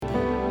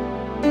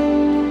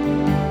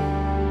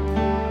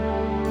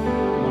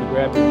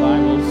have your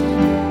Bibles,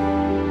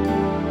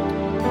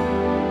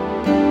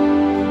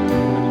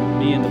 we're going to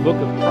be in the book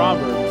of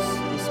Proverbs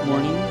this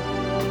morning.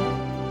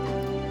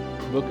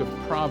 Book of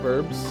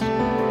Proverbs. I'll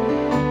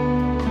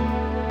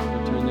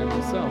turn there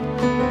myself.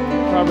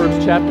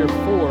 Proverbs chapter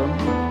 4.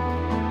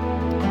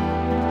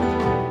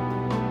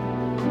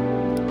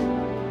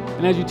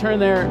 And as you turn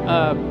there,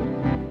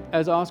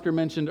 as Oscar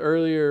mentioned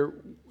earlier,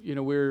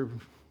 we're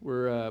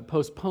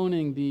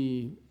postponing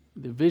the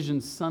Vision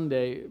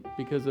Sunday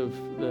because of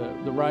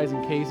the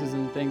rising cases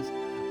and things.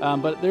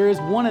 But there is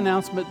one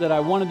announcement that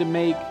I wanted to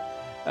make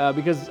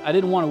because I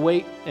didn't want to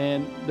wait,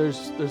 and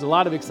there's a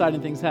lot of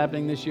exciting things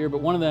happening this year, but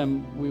one of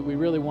them, we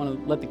really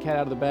want to let the cat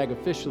out of the bag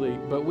officially,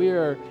 but we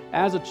are,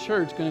 as a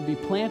church, going to be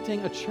planting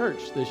a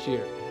church this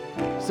year.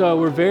 So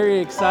we're very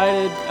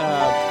excited.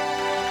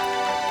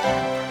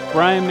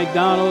 Brian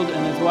McDonald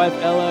and his wife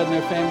Ella and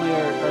their family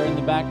are in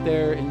the back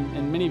there,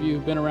 and many of you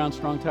who've been around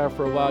Strong Tower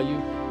for a while,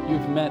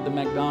 you've met the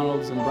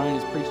McDonalds, and Brian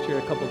has preached here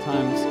a couple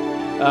times.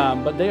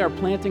 But they are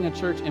planting a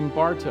church in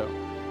Bartow,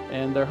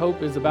 and their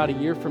hope is about a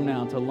year from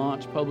now to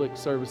launch public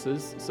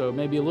services. So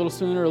maybe a little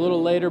sooner, a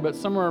little later, but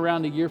somewhere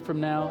around a year from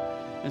now.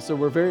 And so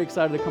we're very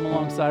excited to come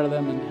alongside of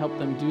them and help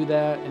them do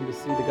that, and to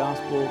see the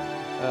gospel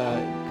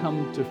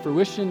come to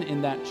fruition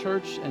in that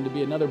church, and to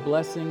be another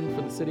blessing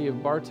for the city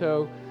of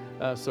Bartow.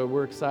 So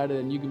we're excited,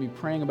 and you can be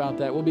praying about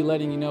that. We'll be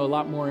letting you know a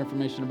lot more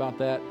information about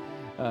that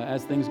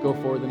as things go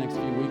forward the next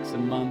few weeks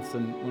and months,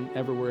 and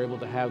whenever we're able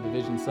to have the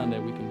Vision Sunday,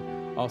 we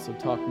can also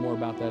talk more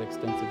about that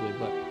extensively.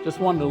 But just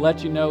wanted to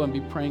let you know and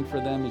be praying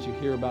for them as you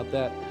hear about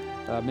that,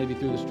 maybe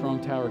through the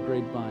Strong Tower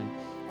grapevine.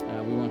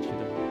 We want you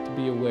to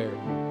be aware.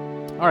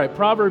 All right,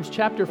 Proverbs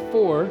chapter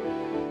 4.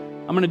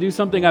 I'm going to do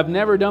something I've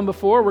never done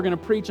before. We're going to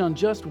preach on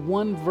just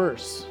one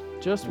verse.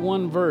 Just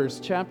one verse.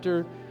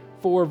 Chapter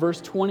 4,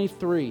 verse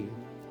 23.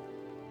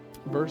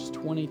 Verse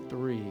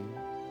 23.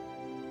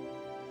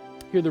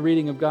 Hear the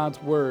reading of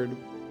God's word.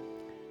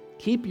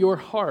 Keep your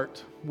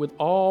heart with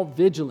all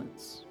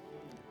vigilance,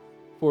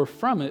 for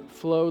from it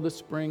flow the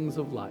springs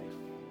of life.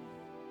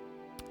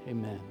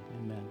 Amen.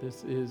 Amen.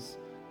 This is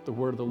the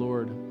word of the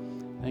Lord.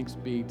 Thanks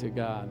be to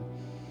God.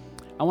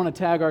 I want to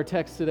tag our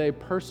text today,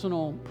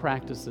 personal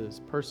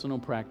practices. Personal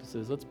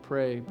practices. Let's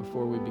pray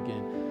before we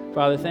begin.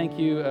 Father, thank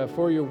you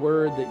for your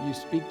word, that you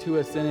speak to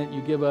us in it.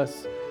 You give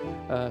us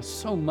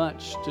so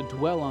much to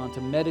dwell on,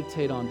 to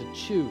meditate on, to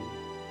chew.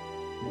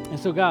 And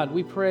so, God,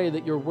 we pray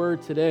that your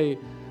word today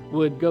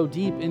would go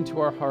deep into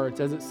our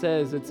hearts. As it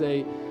says, it's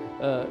a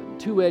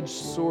two-edged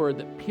sword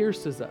that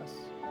pierces us.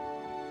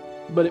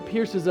 But it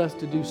pierces us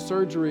to do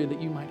surgery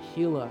that you might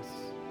heal us.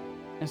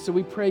 And so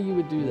we pray you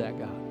would do that,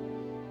 God.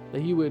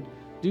 That you would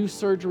do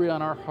surgery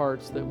on our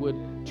hearts that would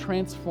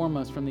transform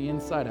us from the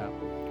inside out.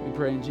 We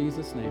pray in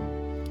Jesus' name.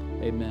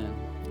 Amen.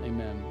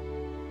 Amen.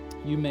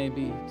 You may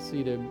be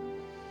seated.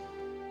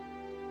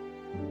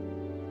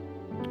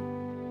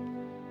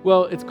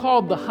 Well, it's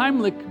called the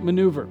Heimlich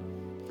maneuver.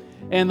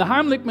 And the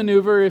Heimlich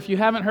maneuver, if you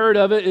haven't heard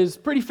of it, is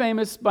pretty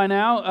famous by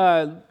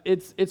now.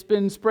 It's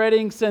been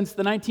spreading since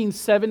the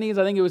 1970s.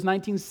 I think it was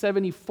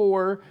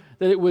 1974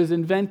 that it was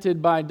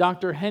invented by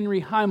Dr.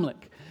 Henry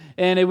Heimlich.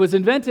 And it was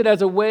invented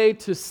as a way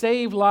to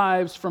save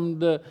lives from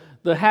the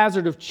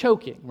hazard of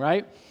choking,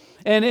 right?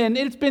 And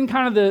it's been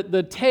kind of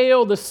the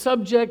tale, the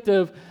subject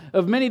of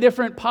many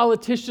different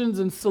politicians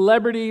and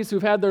celebrities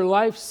who've had their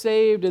life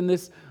saved in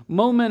this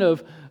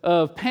moment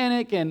of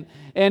panic. And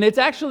it's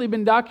actually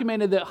been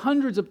documented that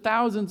hundreds of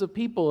thousands of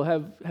people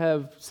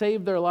have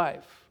saved their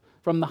life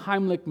from the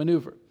Heimlich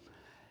maneuver.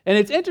 And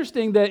it's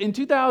interesting that in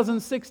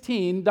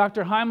 2016,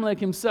 Dr. Heimlich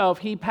himself,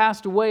 he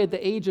passed away at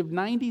the age of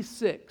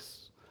 96.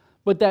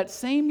 But that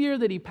same year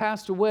that he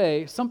passed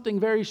away, something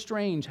very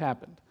strange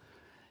happened.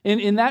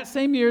 In that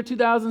same year,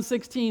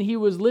 2016, he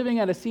was living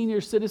at a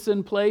senior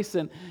citizen place,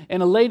 and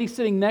a lady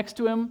sitting next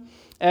to him,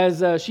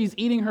 as she's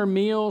eating her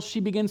meal, she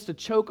begins to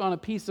choke on a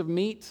piece of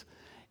meat,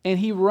 and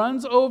he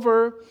runs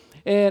over,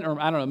 or I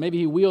don't know, maybe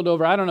he wheeled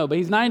over, I don't know, but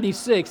he's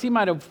 96, he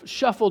might have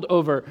shuffled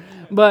over,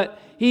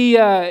 but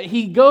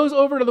he goes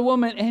over to the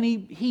woman, and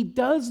he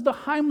does the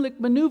Heimlich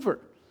maneuver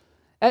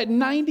at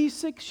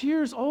 96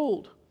 years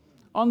old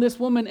on this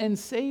woman and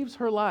saves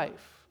her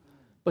life.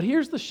 But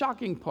here's the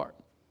shocking part.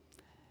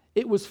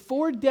 It was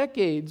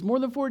more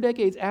than 4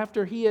 decades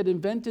after he had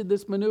invented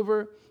this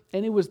maneuver,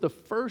 and it was the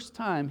first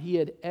time he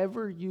had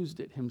ever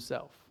used it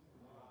himself.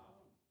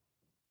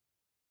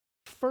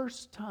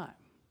 First time.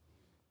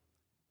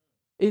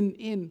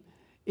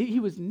 He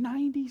was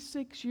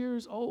 96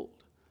 years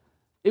old.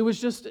 It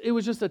was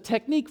just a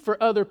technique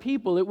for other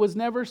people. It was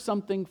never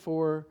something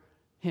for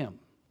him.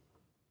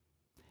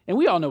 And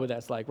we all know what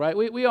that's like, right?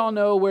 We all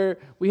know where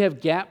we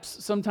have gaps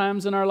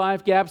sometimes in our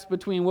life, gaps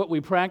between what we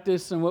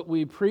practice and what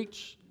we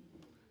preach,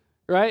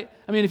 right?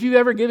 I mean, if you've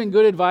ever given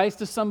good advice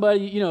to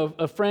somebody,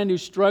 a friend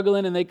who's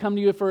struggling, and they come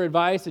to you for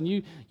advice, and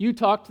you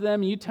talk to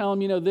them, and you tell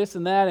them, this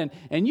and that,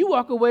 and you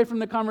walk away from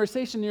the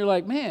conversation, and you're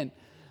like, man,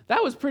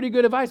 that was pretty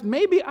good advice.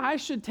 Maybe I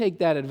should take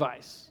that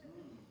advice.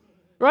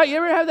 Right? You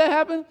ever have that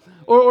happen?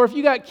 Or if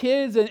you got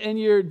kids and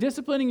you're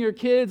disciplining your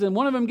kids and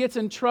one of them gets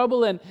in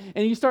trouble and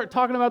you start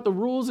talking about the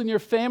rules in your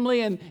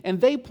family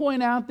and they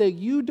point out that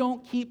you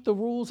don't keep the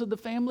rules of the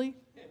family.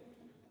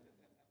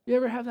 You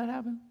ever have that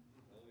happen?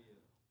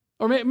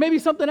 Or maybe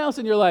something else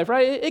in your life,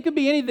 right? It could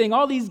be anything,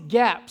 all these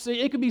gaps.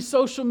 It could be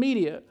social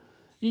media.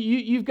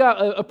 You've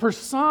got a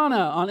persona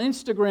on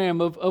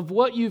Instagram of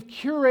what you've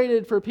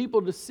curated for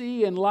people to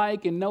see and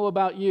like and know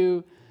about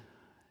you,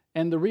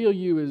 and the real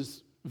you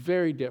is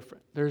very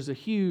different. There's a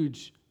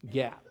huge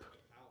gap,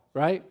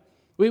 right?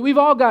 We've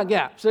all got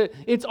gaps.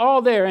 It's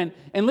all there.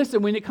 And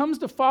listen, when it comes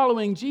to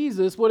following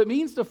Jesus, what it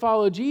means to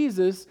follow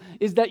Jesus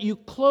is that you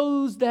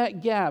close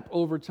that gap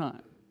over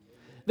time.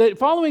 That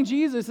following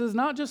Jesus is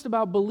not just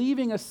about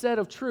believing a set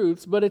of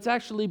truths, but it's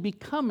actually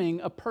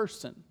becoming a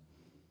person.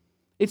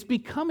 It's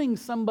becoming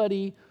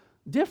somebody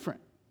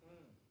different.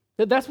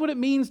 That's what it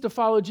means to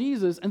follow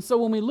Jesus. And so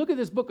when we look at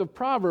this book of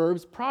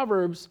Proverbs,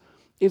 Proverbs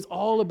is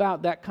all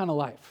about that kind of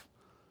life.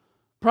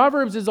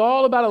 Proverbs is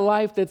all about a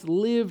life that's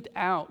lived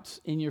out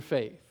in your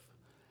faith.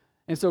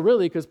 And so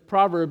really, because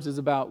Proverbs is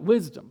about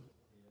wisdom,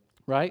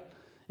 right?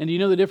 And do you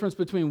know the difference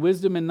between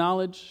wisdom and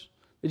knowledge?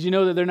 Did you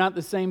know that they're not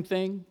the same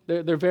thing?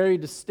 They're very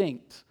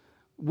distinct.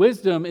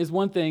 Wisdom is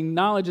one thing,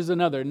 knowledge is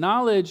another.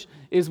 Knowledge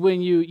is when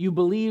you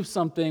believe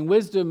something.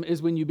 Wisdom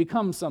is when you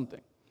become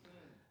something.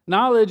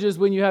 Knowledge is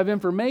when you have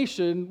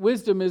information.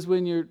 Wisdom is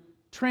when you're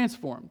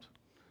transformed.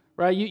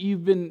 Right?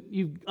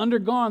 You've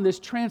undergone this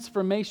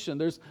transformation.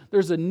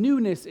 There's a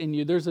newness in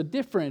you. There's a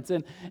difference.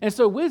 And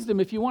so wisdom,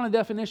 if you want a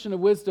definition of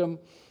wisdom,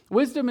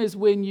 wisdom is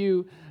when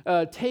you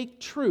take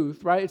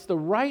truth, right? It's the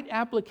right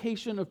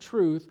application of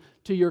truth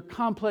to your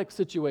complex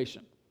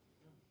situation.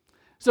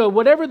 So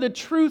whatever the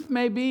truth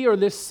may be, or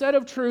this set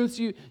of truths,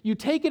 you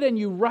take it and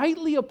you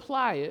rightly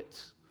apply it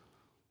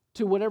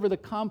to whatever the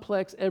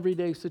complex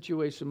everyday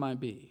situation might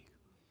be.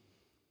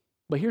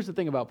 But here's the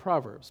thing about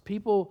Proverbs.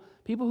 People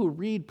who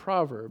read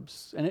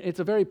Proverbs, and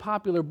it's a very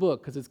popular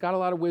book because it's got a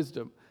lot of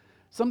wisdom,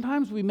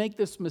 sometimes we make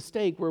this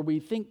mistake where we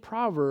think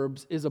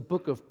Proverbs is a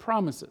book of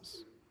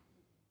promises.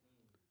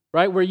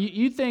 Right? Where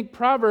you think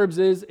Proverbs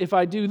is, if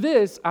I do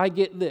this, I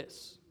get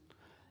this.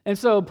 And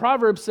so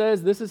Proverbs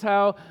says this is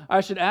how I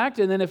should act,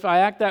 and then if I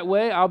act that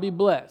way, I'll be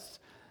blessed.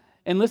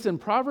 And listen,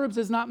 Proverbs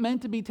is not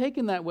meant to be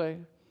taken that way.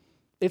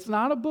 It's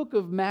not a book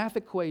of math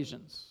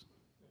equations.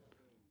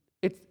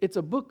 It's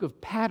a book of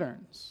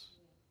patterns.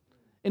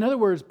 In other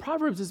words,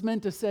 Proverbs is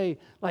meant to say,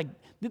 like,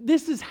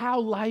 this is how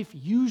life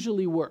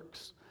usually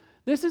works.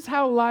 This is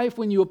how life,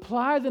 when you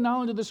apply the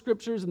knowledge of the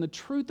Scriptures and the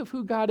truth of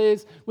who God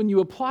is, when you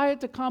apply it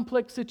to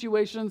complex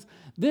situations,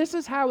 this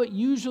is how it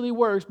usually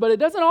works. But it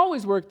doesn't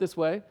always work this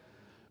way,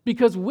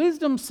 because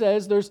wisdom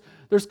says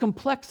there's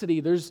complexity,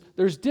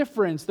 there's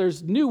difference,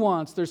 there's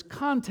nuance, there's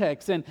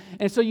context. And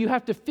so you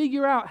have to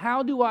figure out,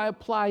 how do I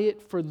apply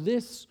it for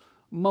this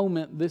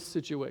moment, this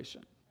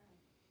situation?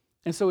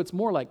 And so it's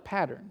more like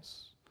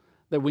patterns,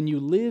 that when you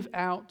live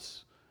out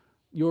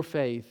your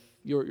faith,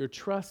 your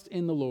trust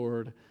in the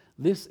Lord,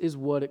 this is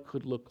what it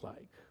could look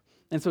like.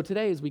 And so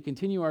today, as we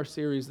continue our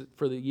series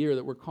for the year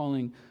that we're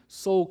calling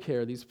Soul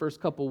Care, these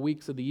first couple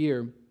weeks of the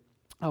year,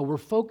 we're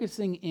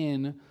focusing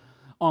in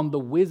on the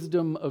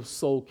wisdom of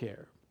soul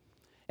care.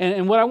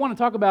 And what I want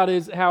to talk about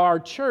is how our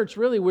church,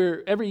 really,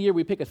 every year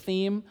we pick a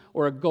theme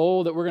or a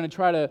goal that we're going to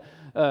try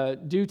to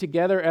do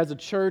together as a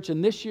church.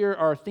 And this year,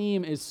 our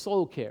theme is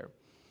soul care.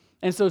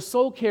 And so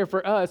soul care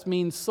for us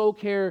means soul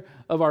care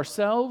of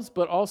ourselves,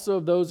 but also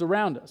of those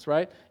around us,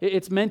 right?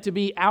 It's meant to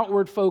be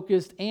outward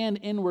focused and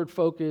inward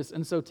focused.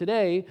 And so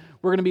today,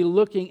 we're going to be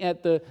looking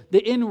at the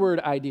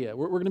inward idea.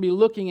 We're going to be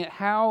looking at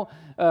how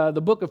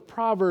the book of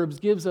Proverbs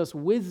gives us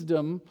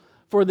wisdom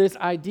for this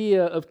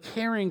idea of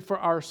caring for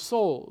our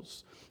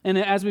souls. And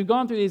as we've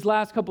gone through these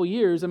last couple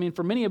years, I mean,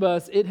 for many of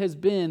us, it has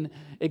been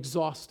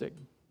exhausting.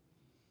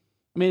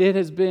 I mean, it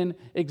has been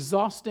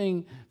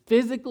exhausting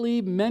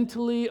physically,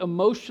 mentally,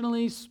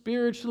 emotionally,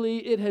 spiritually.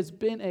 It has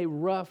been a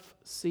rough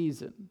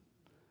season.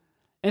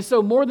 And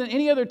so more than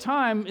any other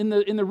time in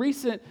the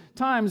recent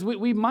times,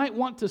 we might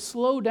want to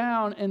slow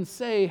down and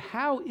say,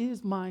 how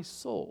is my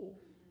soul?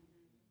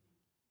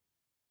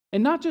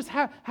 And not just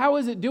how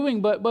is it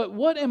doing, but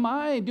what am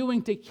I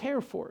doing to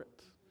care for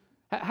it?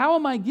 How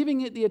am I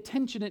giving it the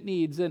attention it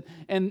needs and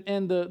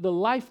the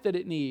life that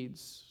it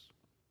needs?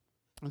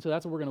 And so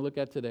that's what we're going to look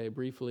at today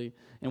briefly,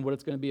 and what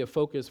it's going to be a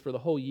focus for the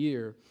whole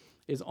year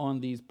is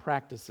on these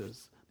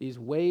practices, these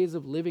ways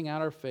of living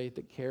out our faith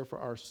that care for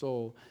our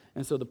soul.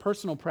 And so the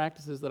personal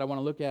practices that I want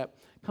to look at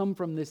come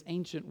from this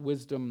ancient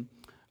wisdom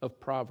of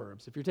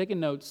Proverbs. If you're taking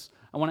notes,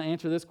 I want to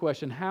answer this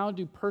question: how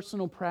do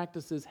personal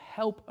practices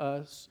help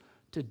us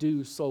to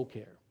do soul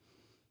care?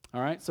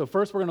 All right, so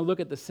first we're going to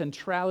look at the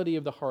centrality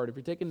of the heart. If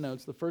you're taking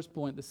notes, the first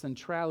point, the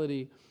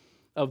centrality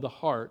of the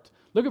heart.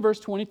 Look at verse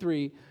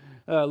 23.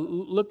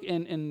 Look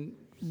in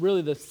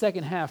really the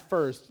second half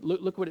first.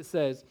 Look what it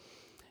says.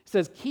 It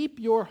says, keep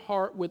your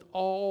heart with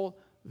all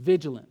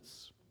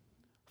vigilance,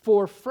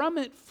 for from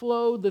it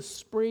flow the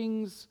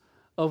springs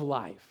of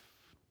life.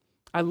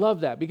 I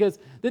love that because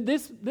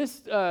this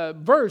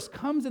verse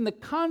comes in the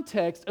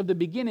context of the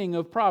beginning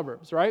of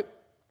Proverbs, right?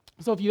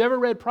 So if you ever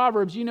read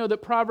Proverbs, you know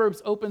that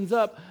Proverbs opens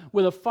up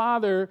with a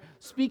father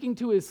speaking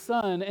to his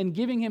son and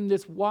giving him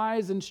this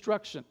wise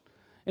instruction.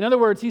 In other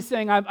words, he's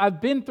saying, I've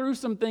been through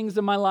some things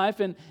in my life,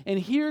 and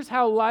here's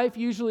how life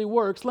usually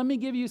works. Let me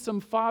give you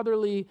some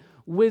fatherly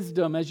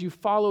wisdom as you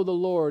follow the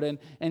Lord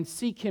and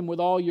seek Him with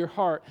all your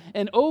heart.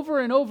 And over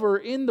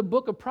in the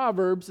book of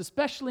Proverbs,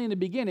 especially in the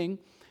beginning,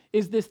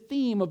 is this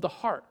theme of the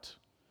heart.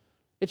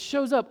 It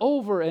shows up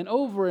over and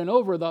over and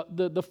over.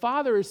 The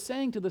father is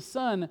saying to the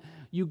son,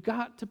 you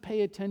got to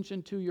pay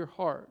attention to your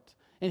heart.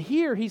 And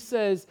here he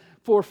says,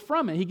 for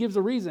from it, he gives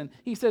a reason.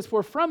 He says,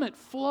 for from it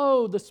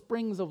flow the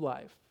springs of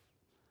life.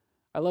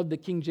 I love the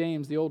King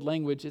James, the old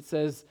language. It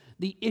says,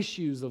 the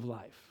issues of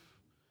life.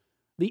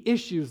 The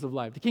issues of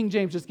life. The King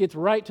James just gets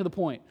right to the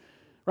point,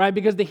 right?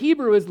 Because the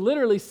Hebrew is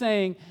literally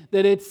saying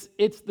that it's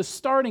the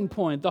starting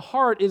point. The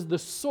heart is the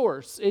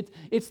source.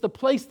 It's the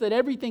place that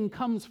everything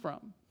comes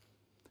from.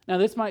 Now,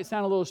 this might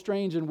sound a little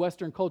strange in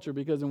Western culture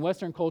because in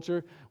Western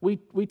culture, we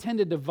tend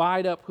to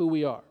divide up who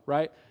we are,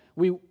 right?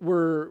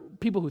 We're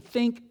people who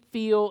think,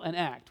 feel, and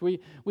act.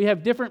 We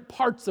have different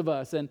parts of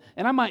us, and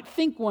I might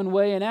think one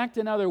way and act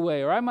another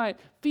way, or I might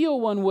feel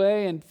one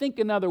way and think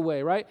another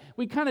way, right?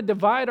 We kind of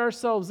divide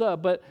ourselves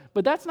up, but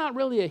that's not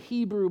really a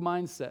Hebrew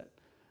mindset.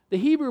 The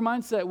Hebrew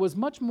mindset was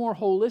much more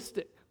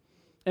holistic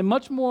and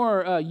much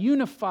more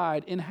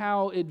unified in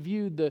how it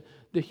viewed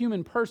the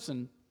human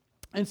person.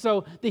 And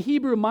so the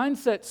Hebrew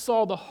mindset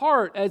saw the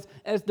heart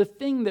as the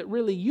thing that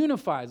really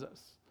unifies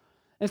us.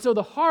 And so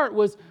the heart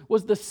was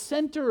the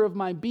center of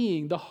my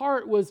being. The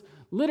heart was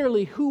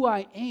literally who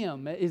I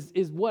am,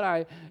 is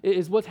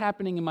what's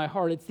happening in my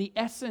heart. It's the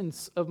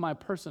essence of my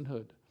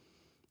personhood.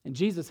 And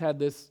Jesus had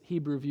this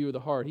Hebrew view of the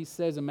heart. He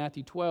says in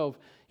Matthew 12,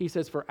 he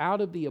says, for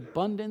out of the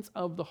abundance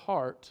of the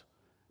heart,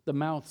 the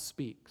mouth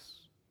speaks.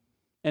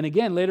 And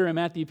again, later in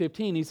Matthew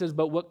 15, he says,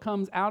 but what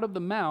comes out of the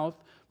mouth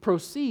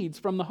proceeds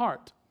from the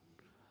heart.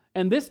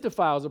 And this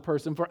defiles a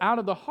person, for out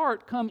of the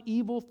heart come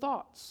evil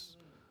thoughts,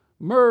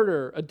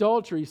 murder,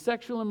 adultery,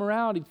 sexual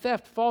immorality,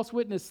 theft, false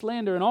witness,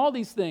 slander, and all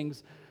these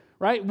things,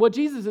 right? What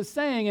Jesus is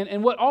saying,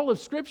 and what all of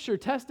Scripture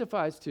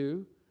testifies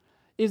to,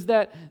 is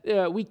that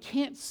we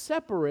can't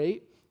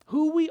separate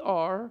who we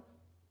are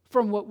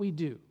from what we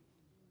do.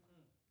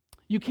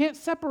 You can't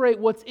separate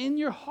what's in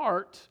your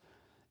heart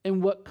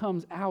and what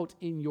comes out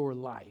in your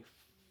life,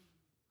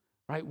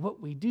 right? What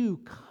we do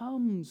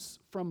comes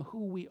from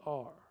who we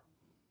are.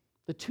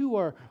 The two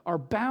are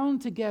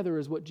bound together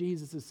is what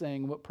Jesus is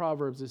saying, what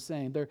Proverbs is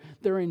saying.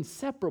 They're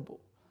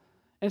inseparable.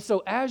 And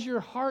so as your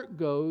heart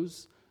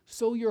goes,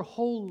 so your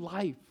whole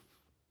life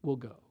will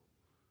go.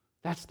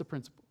 That's the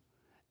principle.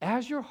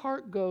 As your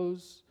heart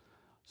goes,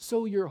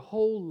 so your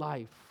whole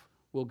life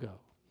will go.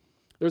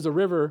 There's a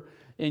river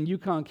in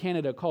Yukon,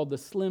 Canada called the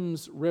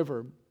Slims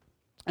River.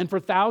 And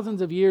for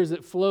thousands of years,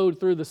 it flowed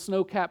through the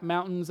snow-capped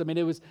mountains. I mean,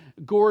 it was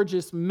a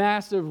gorgeous,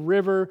 massive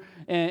river.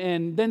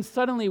 And then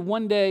suddenly,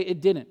 one day,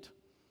 it didn't.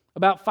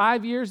 About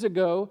 5 years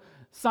ago,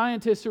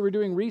 scientists who were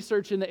doing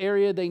research in the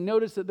area, they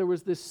noticed that there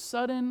was this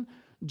sudden,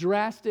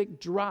 drastic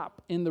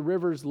drop in the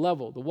river's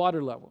level, the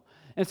water level.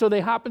 And so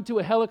they hop into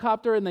a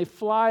helicopter and they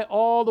fly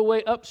all the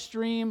way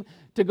upstream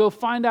to go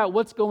find out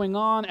what's going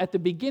on at the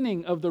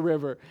beginning of the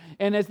river.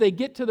 And as they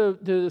get to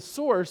the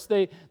source,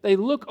 they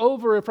look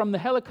over from the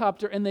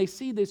helicopter and they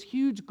see this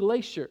huge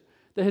glacier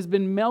that has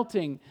been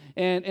melting.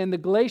 And the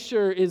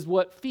glacier is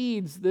what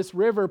feeds this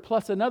river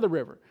plus another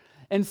river.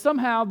 And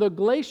somehow the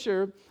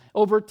glacier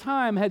over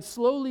time had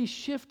slowly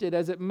shifted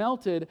as it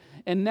melted,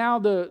 and now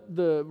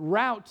the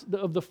route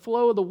of the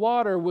flow of the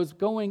water was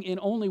going in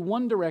only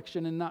one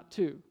direction and not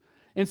two.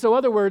 And so, in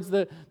other words,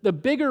 the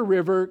bigger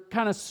river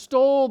kind of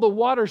stole the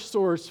water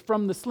source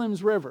from the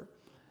Slims River.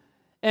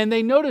 And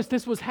they noticed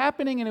this was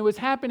happening, and it was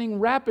happening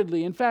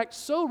rapidly. In fact,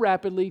 so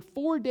rapidly,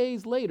 4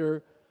 days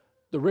later,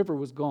 the river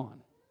was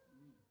gone.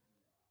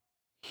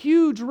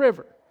 Huge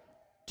river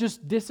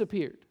just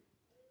disappeared.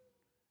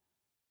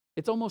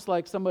 It's almost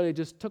like somebody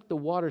just took the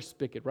water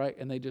spigot, right,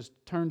 and they just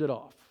turned it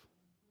off.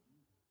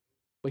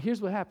 But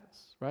here's what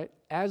happens, right?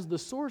 As the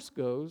source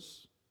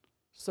goes,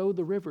 so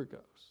the river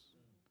goes.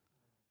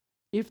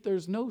 If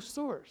there's no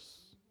source,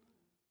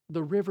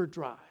 the river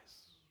dries.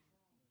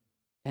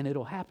 And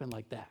it'll happen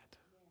like that.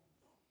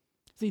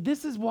 See,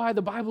 this is why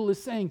the Bible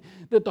is saying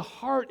that the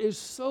heart is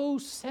so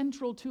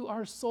central to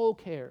our soul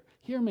care.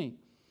 Hear me,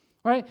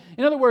 right?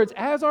 In other words,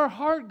 as our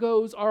heart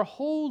goes, our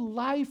whole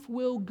life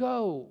will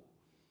go.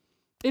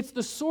 It's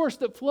the source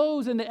that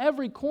flows into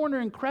every corner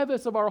and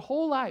crevice of our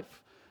whole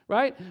life,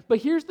 right? But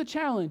here's the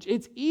challenge.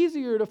 It's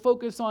easier to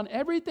focus on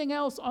everything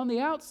else on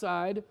the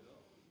outside,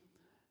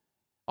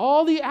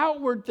 all the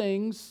outward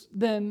things,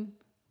 than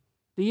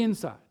the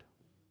inside,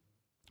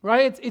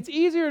 right? It's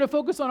easier to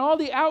focus on all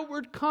the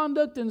outward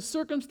conduct and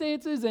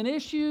circumstances and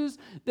issues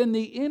than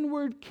the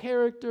inward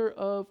character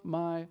of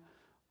my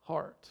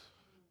heart.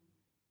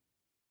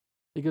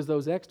 Because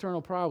those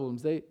external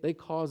problems, they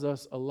cause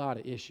us a lot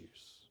of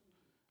issues.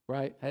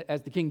 right?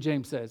 As the King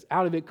James says,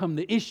 out of it come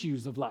the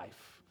issues of life.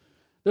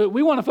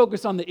 We want to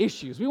focus on the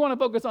issues. We want to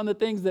focus on the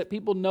things that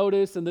people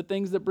notice and the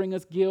things that bring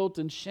us guilt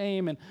and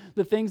shame and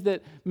the things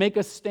that make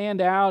us stand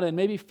out and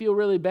maybe feel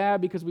really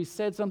bad because we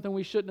said something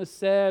we shouldn't have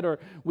said or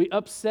we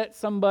upset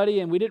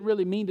somebody and we didn't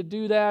really mean to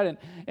do that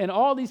and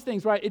all these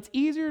things, right? It's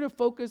easier to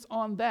focus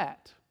on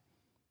that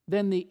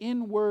than the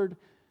inward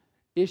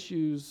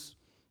issues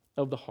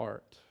of the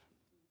heart.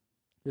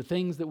 The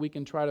things that we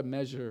can try to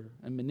measure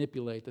and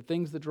manipulate, the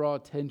things that draw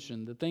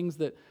attention, the things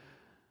that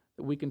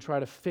we can try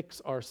to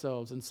fix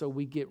ourselves. And so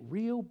we get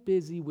real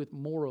busy with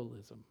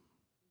moralism.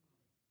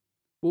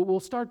 We'll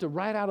start to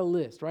write out a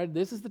list, right?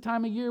 This is the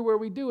time of year where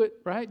we do it,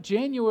 right?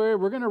 January,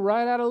 we're going to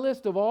write out a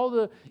list of all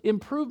the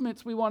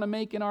improvements we want to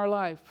make in our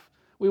life.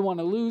 We want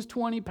to lose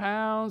 20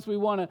 pounds. We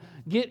want to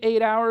get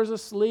 8 hours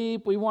of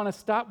sleep. We want to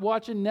stop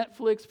watching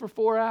Netflix for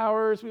 4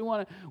 hours. We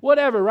want to,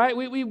 whatever, right?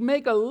 We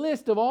make a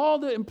list of all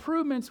the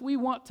improvements we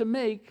want to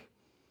make,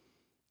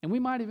 and we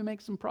might even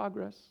make some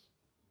progress,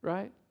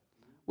 right?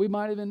 We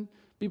might even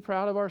be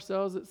proud of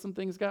ourselves that some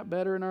things got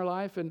better in our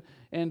life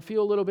and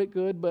feel a little bit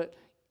good. But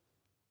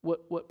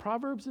what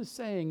Proverbs is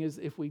saying is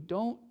if we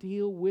don't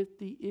deal with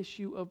the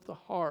issue of the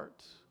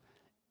heart,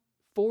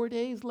 4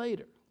 days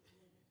later,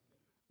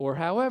 or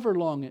however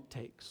long it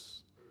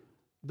takes,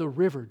 the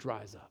river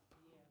dries up.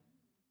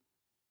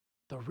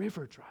 The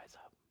river dries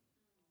up.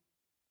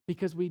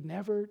 Because we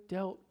never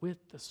dealt with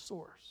the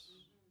source.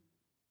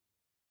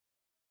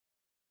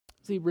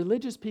 See,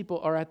 religious people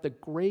are at the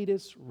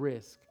greatest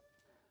risk.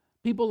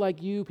 People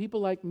like you, people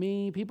like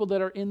me, people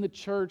that are in the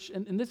church,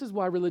 and this is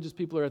why religious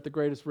people are at the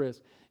greatest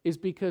risk, is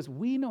because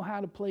we know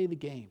how to play the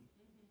game.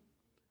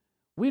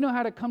 We know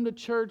how to come to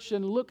church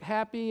and look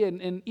happy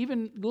and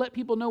even let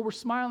people know we're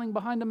smiling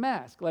behind a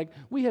mask. Like,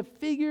 we have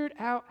figured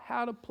out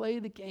how to play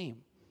the game.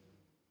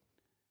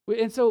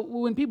 And so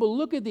when people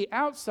look at the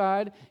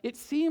outside, it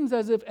seems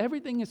as if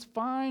everything is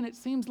fine. It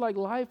seems like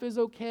life is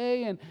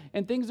okay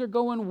and things are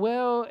going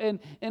well. And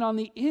on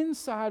the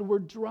inside, we're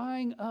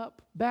drying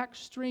up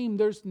backstream.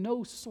 There's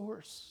no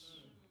source.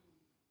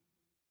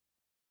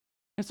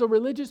 And so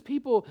religious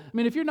people, I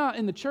mean, if you're not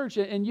in the church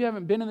and you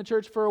haven't been in the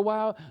church for a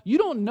while, you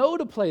don't know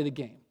to play the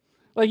game.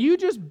 Like, you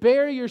just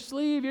bury your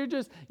sleeve.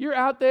 You're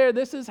out there.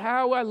 This is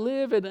how I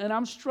live and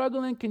I'm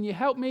struggling. Can you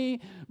help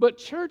me? But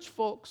church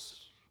folks,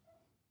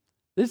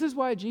 this is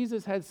why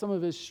Jesus had some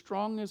of his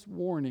strongest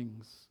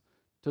warnings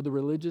to the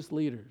religious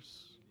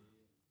leaders.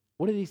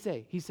 What did he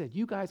say? He said,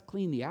 you guys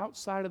clean the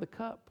outside of the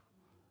cup,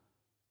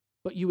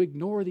 but you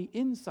ignore the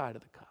inside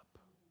of the cup.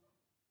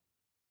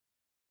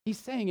 He's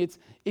saying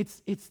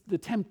it's the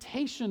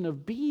temptation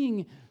of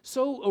being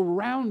so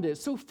around it,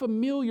 so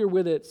familiar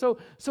with it,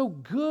 so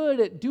good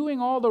at doing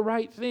all the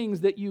right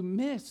things that you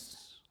miss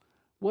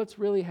what's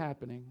really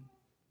happening.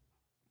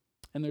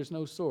 And there's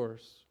no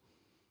source.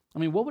 I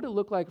mean, what would it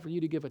look like for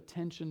you to give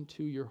attention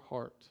to your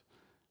heart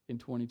in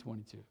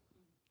 2022?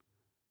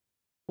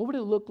 What would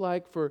it look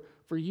like for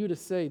you to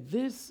say,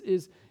 this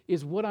is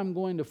what I'm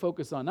going to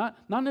focus on? Not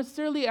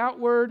necessarily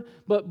outward,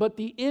 but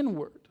the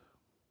inward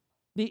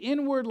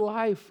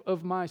life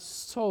of my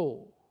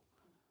soul.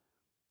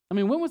 I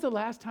mean, when was the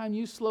last time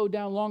you slowed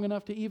down long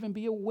enough to even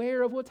be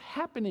aware of what's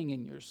happening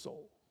in your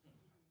soul?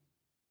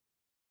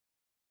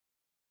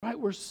 Right?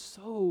 We're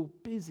so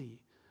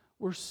busy.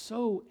 We're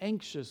so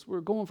anxious.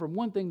 We're going from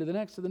one thing to the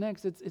next to the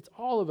next. It's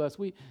all of us.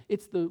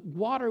 It's the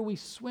water we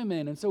swim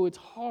in, and so it's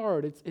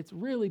hard. It's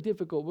really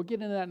difficult. We'll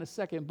get into that in a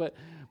second. But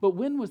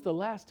when was the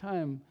last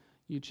time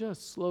you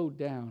just slowed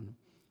down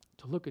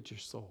to look at your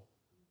soul?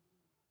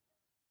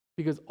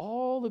 Because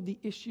all of the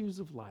issues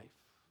of life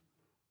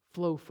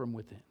flow from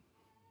within.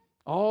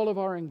 All of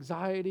our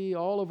anxiety,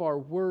 all of our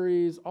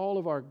worries, all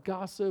of our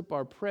gossip,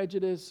 our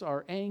prejudice,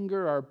 our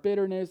anger, our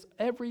bitterness,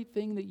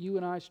 everything that you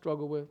and I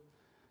struggle with,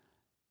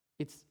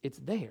 it's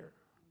there.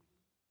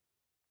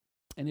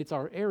 And it's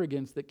our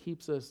arrogance that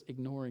keeps us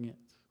ignoring it.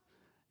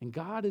 And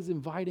God is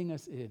inviting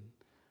us in.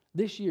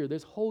 This year,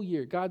 this whole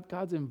year,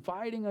 God's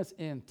inviting us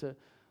in to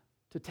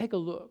take a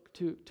look,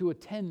 to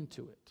attend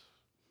to it.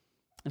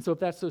 And so if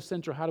that's so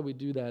central, how do we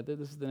do that? This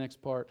is the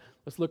next part.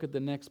 Let's look at the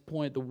next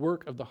point, the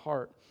work of the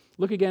heart.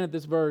 Look again at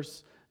this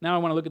verse. Now I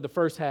want to look at the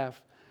first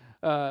half,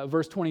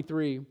 verse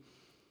 23.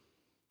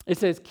 It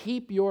says,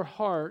 keep your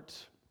heart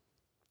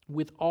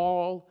with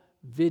all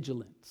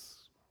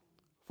vigilance,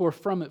 for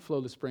from it flow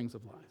the springs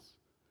of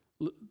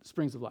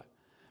life.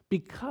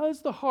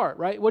 Because the heart,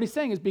 right? What he's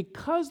saying is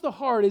because the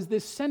heart is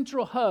this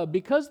central hub,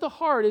 because the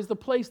heart is the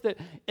place that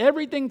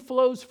everything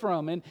flows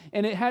from, and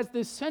it has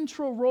this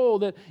central role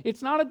that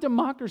it's not a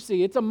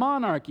democracy, it's a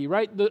monarchy,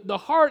 right? The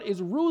heart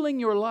is ruling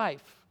your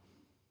life.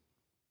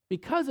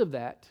 Because of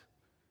that,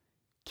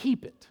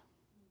 keep it.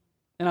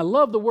 And I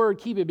love the word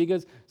keep it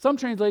because some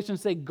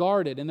translations say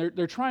guard it, and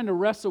they're trying to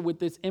wrestle with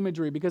this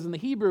imagery because in the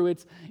Hebrew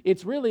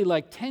it's really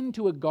like tend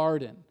to a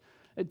garden.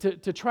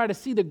 to try to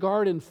see the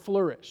garden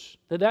flourish.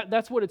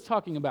 That's what it's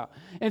talking about.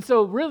 And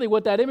so really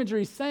what that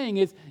imagery is saying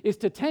is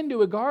to tend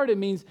to a garden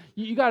means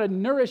you got to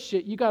nourish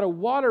it, you got to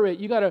water it,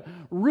 you got to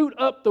root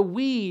up the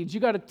weeds, you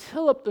got to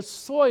till up the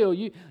soil.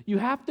 You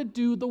have to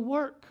do the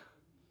work.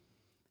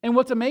 And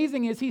what's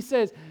amazing is he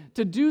says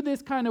to do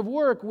this kind of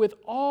work with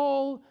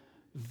all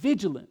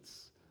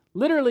vigilance.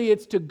 Literally,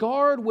 it's to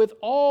guard with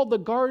all the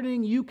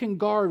guarding you can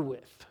guard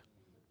with.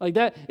 Like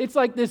that, it's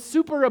like this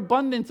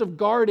superabundance of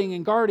guarding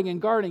and guarding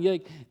and guarding. You're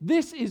like,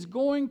 this is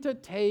going to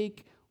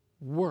take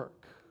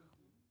work.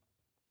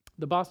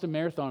 The Boston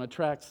Marathon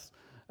attracts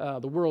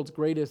the world's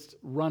greatest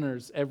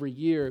runners every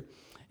year.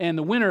 And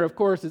the winner, of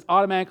course, is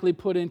automatically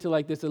put into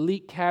like this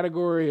elite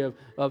category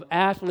of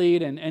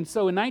athlete. And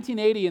so in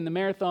 1980, in the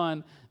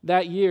marathon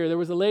that year, there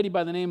was a lady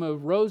by the name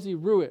of Rosie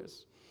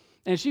Ruiz.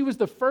 And she was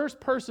the first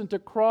person to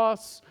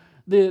cross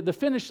the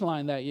finish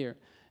line that year.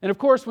 And of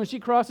course, when she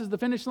crosses the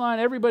finish line,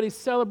 everybody's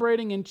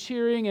celebrating and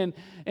cheering, and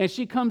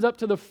she comes up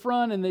to the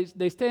front, and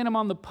they stand them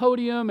on the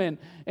podium,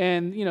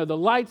 and you know the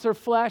lights are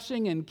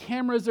flashing, and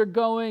cameras are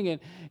going,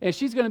 and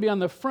she's going to be on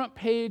the front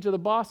page of the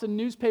Boston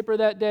newspaper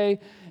that day,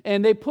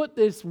 and they put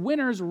this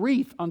winner's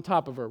wreath on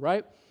top of her,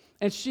 right?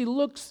 And she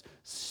looks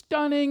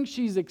stunning,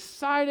 she's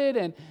excited,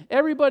 and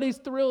everybody's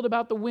thrilled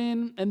about the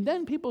win, and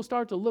then people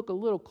start to look a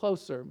little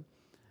closer,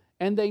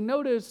 and they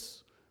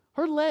notice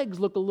her legs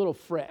look a little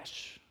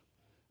fresh.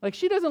 Like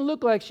she doesn't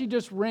look like she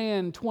just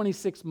ran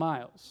 26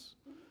 miles.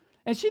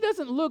 And she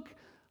doesn't look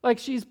like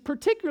she's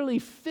particularly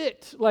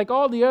fit like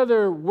all the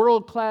other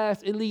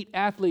world-class elite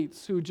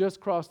athletes who just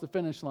crossed the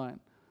finish line.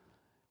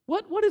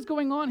 What is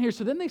going on here?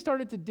 So then they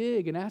started to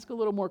dig and ask a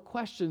little more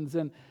questions.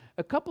 And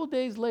a couple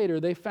days later,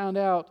 they found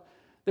out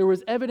there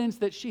was evidence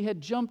that she had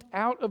jumped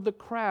out of the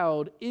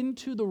crowd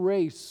into the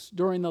race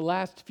during the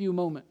last few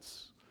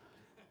moments.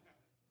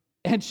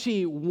 And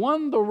she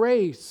won the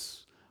race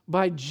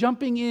by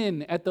jumping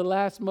in at the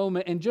last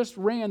moment and just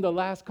ran the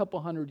last couple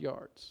hundred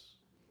yards.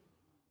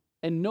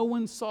 And no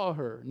one saw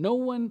her. No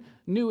one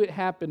knew it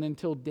happened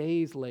until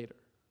days later.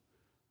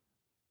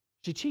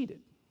 She cheated.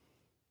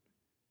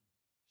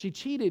 She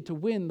cheated to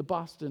win the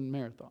Boston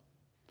Marathon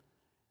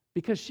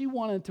because she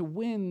wanted to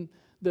win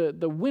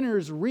the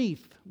winner's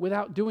wreath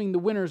without doing the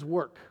winner's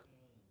work.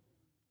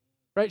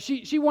 Right?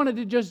 She wanted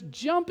to just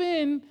jump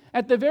in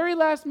at the very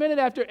last minute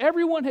after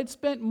everyone had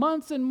spent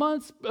months and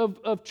months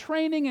of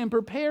training and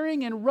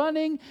preparing and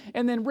running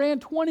and then ran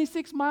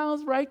 26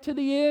 miles right to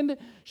the end.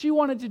 She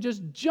wanted to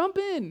just jump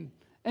in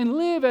and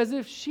live as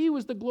if she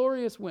was the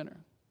glorious winner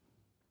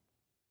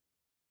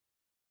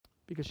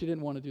because she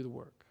didn't want to do the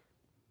work.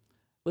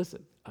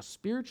 Listen, a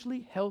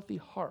spiritually healthy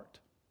heart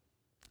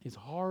is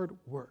hard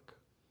work.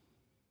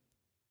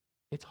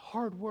 It's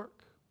hard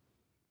work.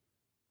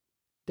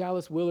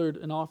 Dallas Willard,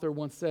 an author,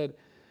 once said,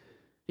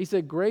 he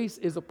said, grace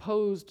is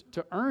opposed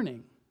to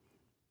earning,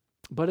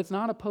 but it's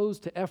not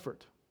opposed to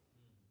effort.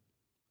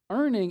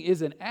 Earning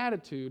is an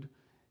attitude.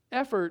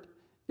 Effort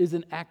is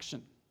an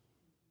action.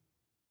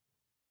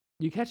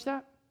 You catch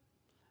that?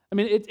 I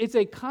mean, it's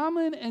a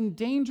common and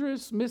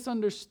dangerous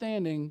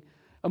misunderstanding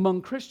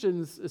among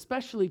Christians,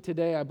 especially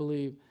today, I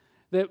believe,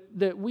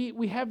 that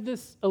we have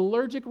this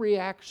allergic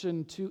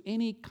reaction to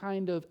any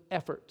kind of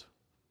effort,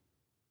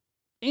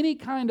 any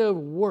kind of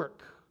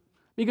work,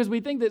 because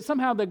we think that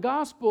somehow the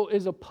gospel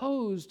is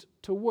opposed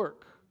to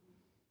work,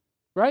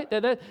 right?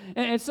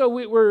 And so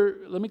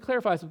let me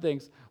clarify some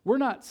things. We're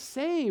not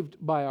saved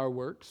by our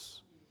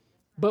works,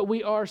 but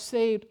we are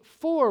saved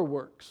for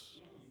works.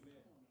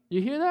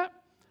 You hear that?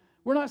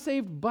 We're not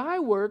saved by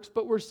works,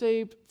 but we're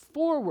saved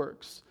for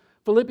works.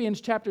 Philippians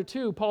chapter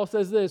 2, Paul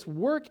says this,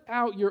 work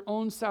out your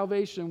own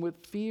salvation with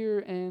fear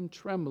and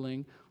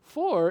trembling,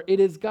 for it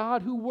is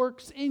God who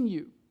works in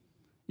you.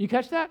 You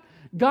catch that?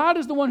 God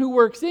is the one who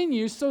works in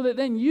you so that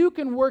then you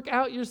can work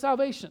out your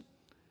salvation.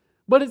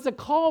 But it's a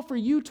call for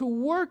you to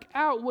work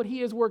out what he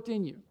has worked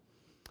in you.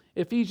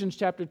 Ephesians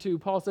chapter 2,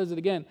 Paul says it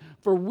again.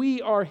 For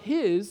we are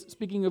his,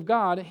 speaking of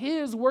God,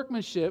 his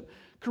workmanship,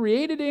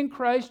 created in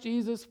Christ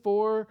Jesus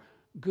for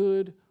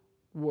good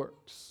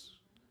works.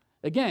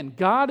 Again,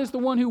 God is the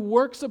one who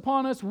works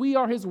upon us. We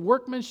are his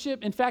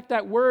workmanship. In fact,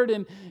 that word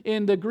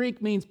in the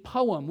Greek means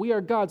poem. We are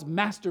God's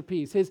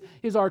masterpiece,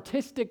 his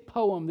artistic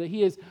poem that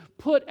he has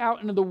put out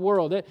into the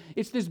world.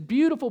 It's this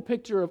beautiful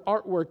picture of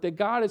artwork that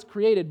God has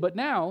created, but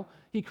now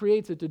he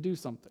creates it to do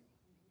something.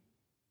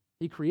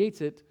 He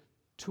creates it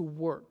to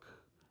work.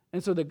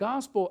 And so the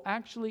gospel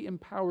actually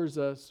empowers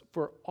us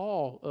for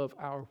all of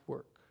our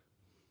work.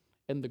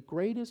 And the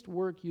greatest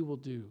work you will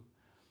do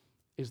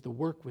is the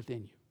work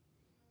within you.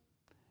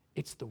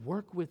 It's the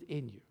work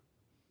within you.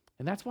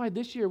 And that's why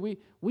this year we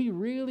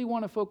really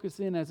want to focus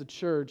in as a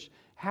church.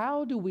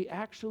 How do we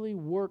actually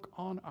work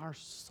on our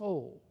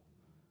soul?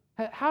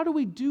 How do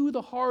we do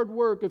the hard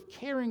work of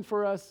caring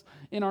for us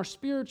in our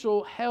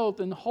spiritual health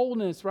and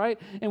wholeness, right?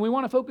 And we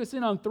want to focus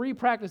in on 3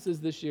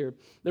 practices this year.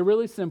 They're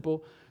really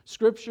simple: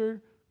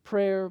 Scripture,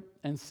 prayer,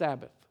 and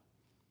Sabbath.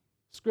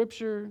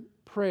 Scripture,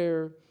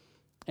 prayer,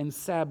 and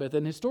Sabbath.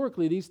 And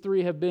historically, these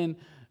 3 have been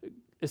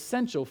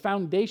essential,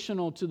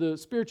 foundational to the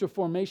spiritual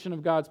formation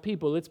of God's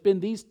people. It's been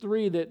these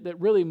three that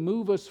really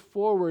move us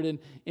forward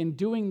in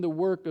doing the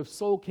work of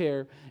soul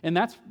care. And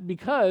that's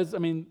because,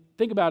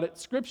 think about it,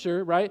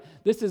 Scripture, right?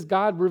 This is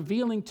God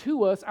revealing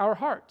to us our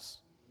hearts,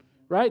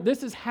 right?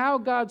 This is how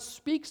God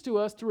speaks to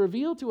us to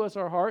reveal to us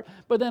our heart,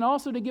 but then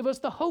also to give us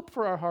the hope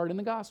for our heart in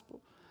the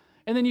gospel.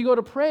 And then you go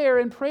to prayer,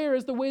 and prayer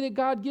is the way that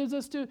God gives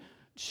us to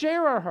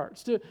share our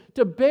hearts,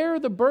 to bear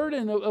the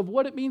burden of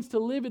what it means to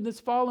live in this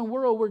fallen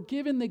world. We're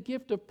given the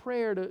gift of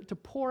prayer to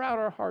pour out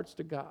our hearts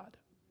to God.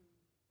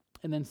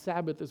 And then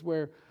Sabbath is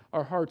where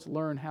our hearts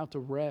learn how to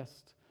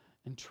rest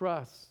and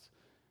trust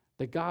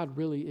that God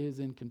really is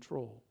in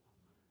control,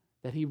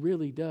 that He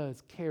really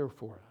does care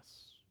for us.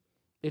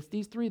 It's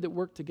these three that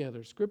work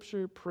together,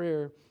 Scripture,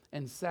 prayer,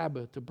 and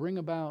Sabbath, to bring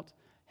about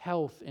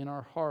health in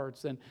our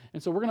hearts. And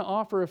so we're going to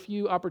offer a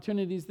few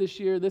opportunities this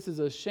year. This is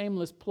a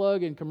shameless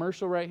plug and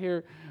commercial right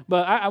here,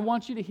 but I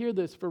want you to hear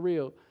this for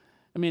real.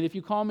 If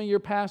you call me your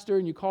pastor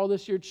and you call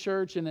this your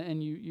church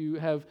and you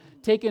have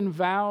taken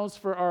vows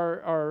for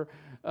our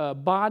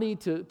body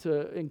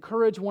to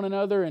encourage one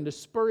another and to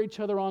spur each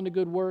other on to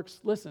good works,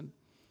 listen,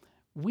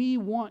 we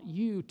want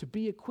you to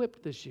be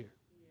equipped this year.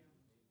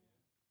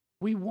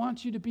 We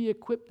want you to be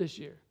equipped this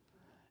year.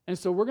 And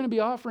so we're going to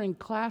be offering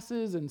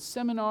classes and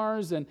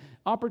seminars and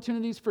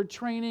opportunities for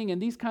training and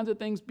these kinds of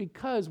things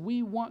because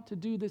we want to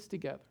do this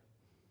together.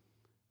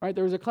 Right?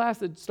 There was a class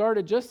that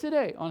started just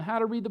today on how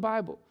to read the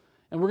Bible.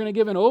 And we're going to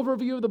give an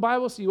overview of the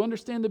Bible so you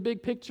understand the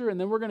big picture, and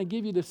then we're going to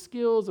give you the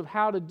skills of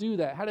how to do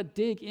that, how to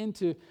dig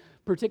into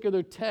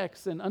particular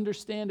texts and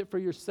understand it for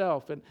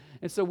yourself. And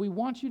so we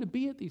want you to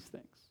be at these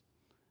things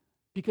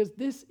because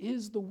this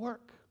is the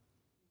work.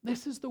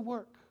 This is the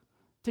work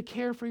to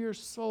care for your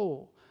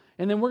soul.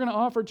 And then we're going to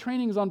offer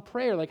trainings on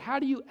prayer. Like, how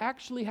do you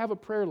actually have a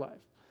prayer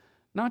life?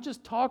 Not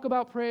just talk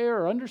about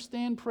prayer or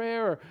understand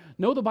prayer or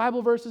know the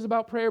Bible verses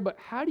about prayer, but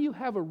how do you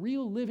have a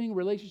real living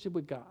relationship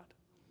with God?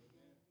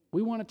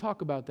 We want to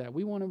talk about that.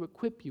 We want to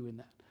equip you in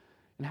that.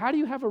 And how do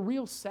you have a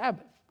real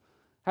Sabbath?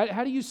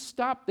 How do you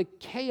stop the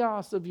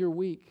chaos of your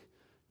week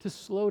to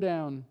slow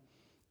down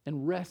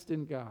and rest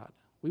in God?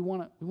 We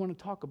want to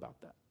talk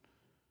about that.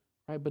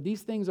 Right? But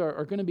these things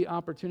are going to be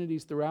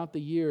opportunities throughout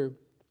the year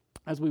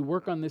as we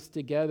work on this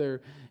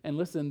together. And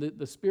listen,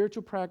 the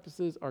spiritual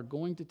practices are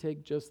going to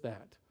take just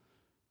that.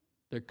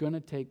 They're going to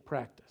take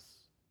practice.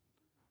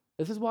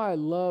 This is why I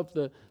love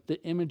the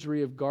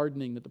imagery of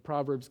gardening that the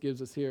Proverbs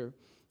gives us here.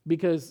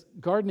 Because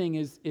gardening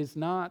is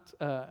not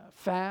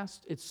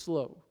fast, it's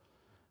slow.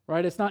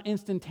 Right? It's not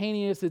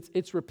instantaneous,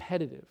 it's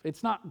repetitive.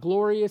 It's not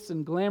glorious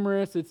and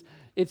glamorous.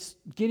 It's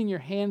getting your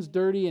hands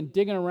dirty and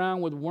digging around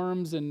with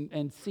worms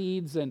and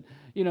seeds. And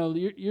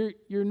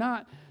you're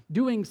not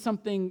doing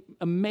something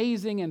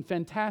amazing and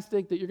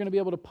fantastic that you're going to be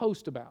able to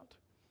post about.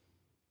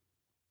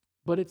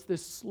 But it's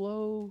this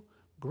slow,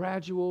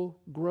 gradual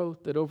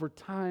growth that over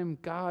time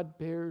God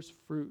bears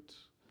fruit.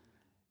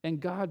 And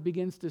God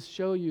begins to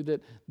show you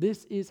that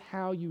this is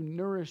how you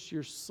nourish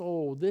your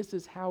soul. This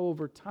is how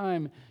over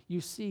time you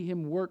see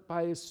Him work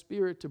by His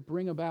Spirit to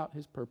bring about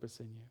His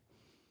purpose in you.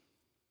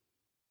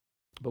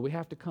 But we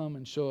have to come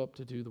and show up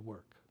to do the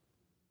work.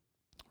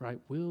 Right?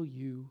 Will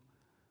you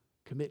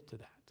commit to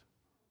that?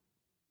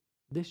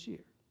 This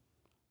year,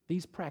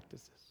 these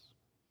practices.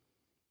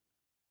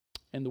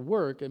 And the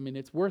work,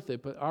 it's worth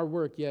it, but our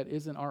work yet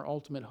isn't our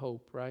ultimate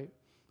hope, right?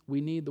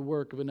 We need the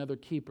work of another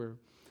keeper.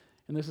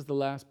 And this is the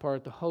last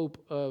part, the hope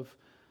of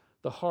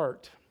the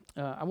heart.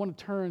 I want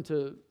to turn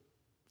to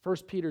 1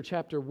 Peter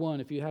chapter 1.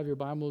 If you have your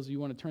Bibles,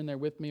 you want to turn there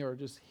with me or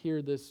just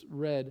hear this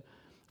read.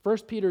 1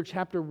 Peter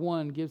chapter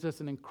 1 gives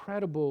us an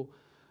incredible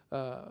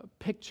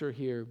picture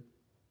here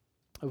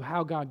of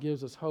how God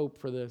gives us hope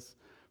for this.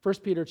 1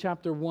 Peter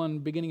chapter 1,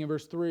 beginning in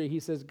verse 3, he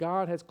says,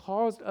 God has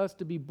caused us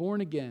to be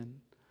born again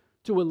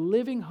to a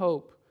living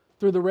hope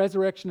through the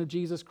resurrection of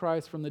Jesus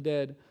Christ from the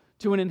dead,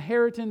 to an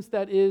inheritance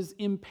that is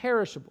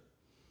imperishable,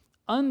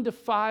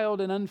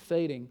 undefiled and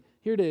unfading.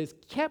 Here it is,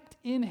 kept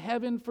in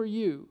heaven for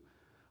you,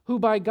 who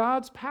by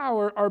God's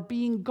power are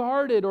being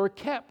guarded or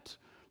kept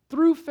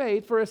through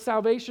faith for a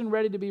salvation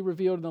ready to be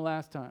revealed in the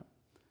last time.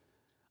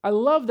 I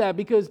love that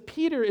because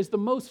Peter is the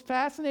most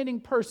fascinating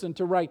person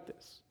to write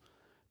this.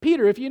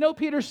 Peter, if you know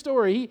Peter's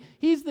story,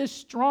 he's this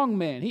strong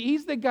man.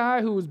 He's the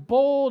guy who was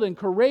bold and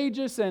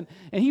courageous and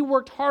he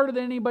worked harder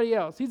than anybody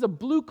else. He's a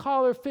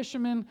blue-collar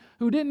fisherman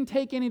who didn't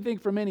take anything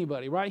from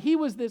anybody, right? He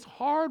was this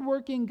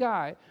hard-working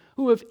guy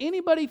who, if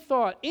anybody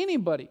thought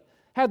anybody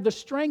had the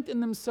strength in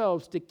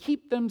themselves to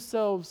keep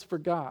themselves for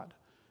God,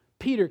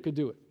 Peter could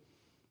do it.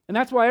 And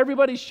that's why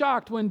everybody's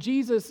shocked when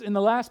Jesus, in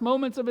the last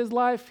moments of his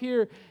life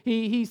here,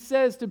 he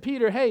says to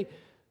Peter, hey,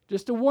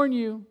 just to warn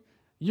you,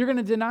 you're going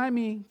to deny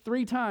me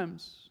 3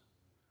 times.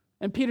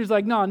 And Peter's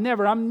like, no,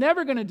 never. I'm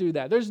never going to do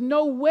that. There's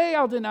no way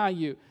I'll deny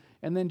you.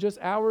 And then just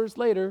hours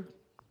later,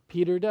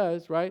 Peter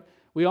does, right?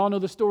 We all know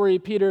the story.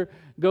 Peter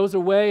goes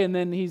away and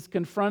then he's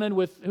confronted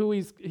with who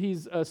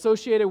he's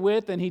associated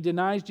with, and he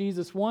denies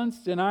Jesus once,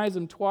 denies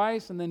him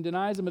twice, and then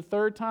denies him a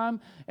 3rd time.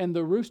 And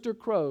the rooster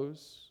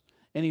crows,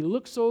 and he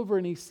looks over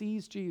and he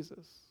sees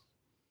Jesus.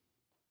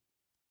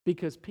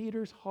 because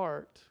Peter's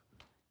heart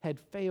had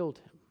failed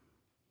him.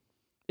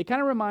 It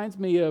kind of reminds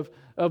me of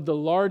the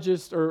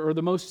largest or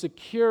the most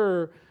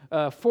secure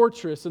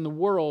fortress in the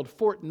world,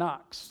 Fort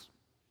Knox.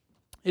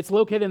 It's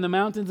located in the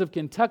mountains of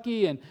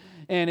Kentucky, and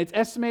it's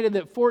estimated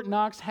that Fort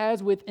Knox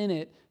has within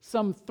it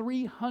some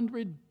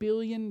 $300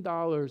 billion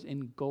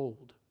in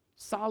gold,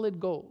 solid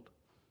gold,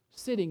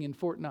 sitting in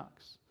Fort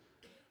Knox.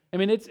 I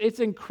mean, it's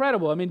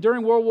incredible. I mean,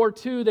 during World War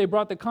II, they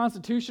brought the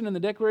Constitution and the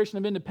Declaration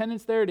of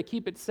Independence there to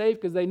keep it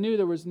safe because they knew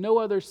there was no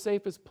other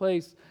safest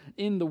place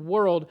in the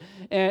world.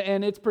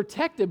 And it's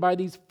protected by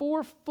these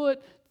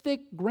 4-foot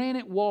thick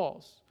granite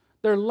walls.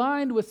 They're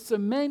lined with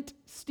cement,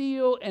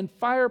 steel, and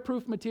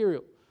fireproof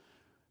material.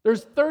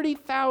 There's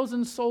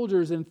 30,000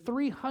 soldiers and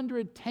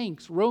 300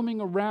 tanks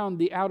roaming around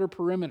the outer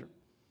perimeter.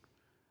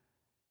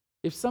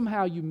 If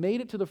somehow you made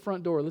it to the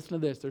front door, listen to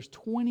this, there's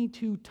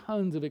 22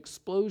 tons of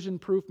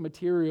explosion-proof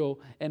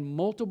material and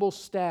multiple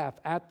staff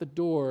at the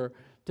door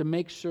to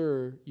make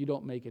sure you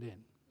don't make it in.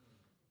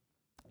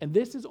 And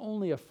this is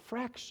only a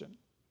fraction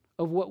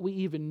of what we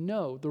even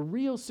know. The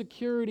real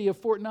security of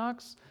Fort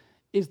Knox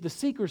is the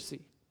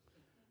secrecy,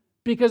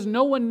 because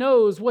no one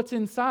knows what's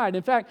inside.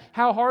 In fact,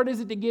 how hard is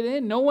it to get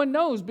in? No one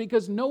knows,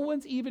 because no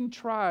one's even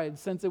tried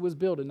since it was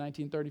built in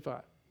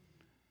 1935.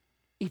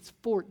 It's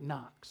Fort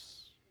Knox.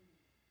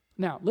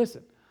 Now,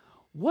 listen,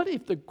 what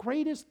if the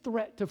greatest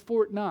threat to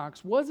Fort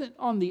Knox wasn't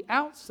on the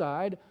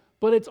outside,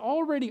 but it's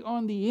already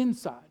on the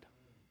inside?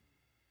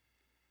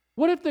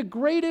 What if the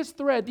greatest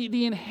threat,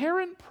 the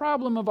inherent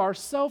problem of our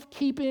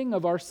self-keeping,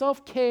 of our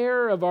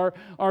self-care, of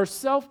our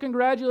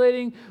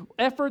self-congratulating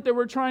effort that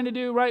we're trying to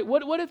do, right?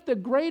 What if the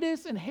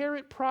greatest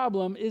inherent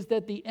problem is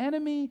that the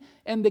enemy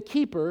and the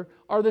keeper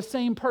are the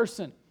same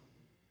person?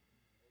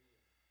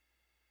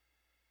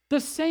 The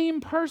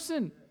same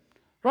person.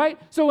 Right?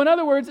 So in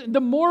other words, the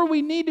more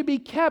we need to be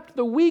kept,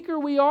 the weaker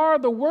we are,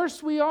 the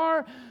worse we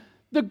are,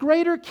 the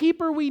greater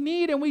keeper we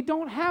need, and we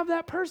don't have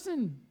that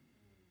person.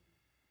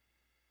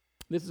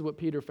 This is what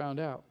Peter found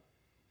out.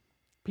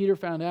 Peter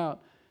found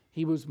out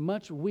he was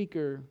much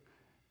weaker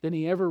than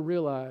he ever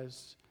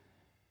realized,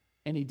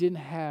 and he didn't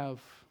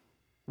have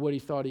what he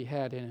thought he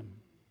had in him.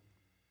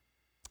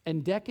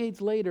 And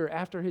decades later,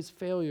 after his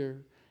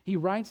failure, he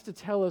writes to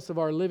tell us of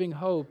our living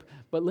hope,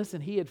 but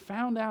listen, he had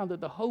found out that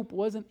the hope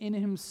wasn't in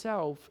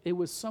himself, it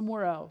was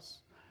somewhere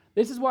else.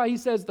 This is why he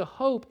says the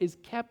hope is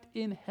kept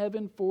in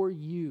heaven for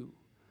you,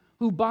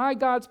 who by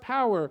God's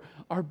power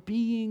are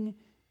being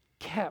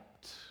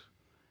kept.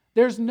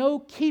 There's no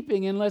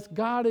keeping unless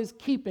God is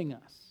keeping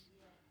us.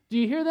 Do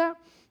you hear that?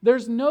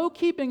 There's no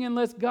keeping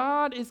unless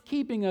God is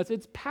keeping us.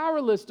 It's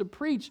powerless to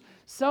preach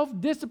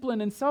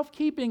self-discipline and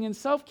self-keeping and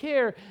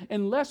self-care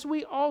unless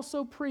we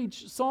also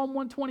preach Psalm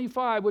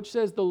 125, which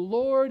says, the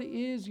Lord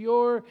is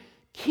your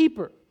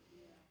keeper.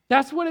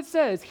 That's what it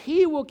says.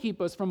 He will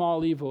keep us from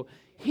all evil.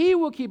 He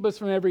will keep us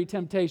from every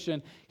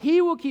temptation.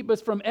 He will keep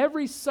us from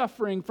every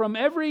suffering, from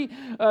every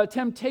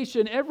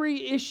temptation,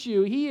 every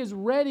issue. He is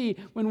ready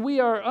when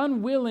we are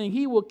unwilling.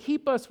 He will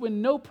keep us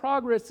when no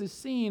progress is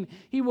seen.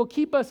 He will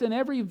keep us in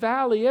every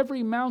valley,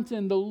 every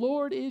mountain. The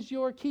Lord is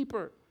your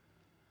keeper.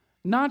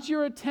 Not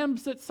your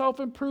attempts at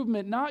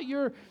self-improvement, not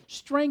your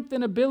strength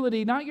and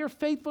ability, not your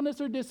faithfulness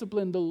or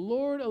discipline. The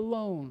Lord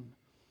alone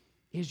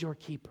is your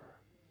keeper.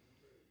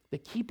 The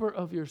keeper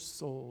of your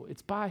soul.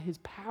 It's by his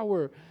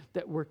power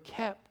that we're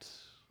kept.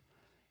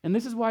 And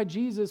this is why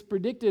Jesus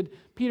predicted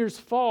Peter's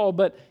fall,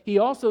 but he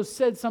also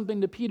said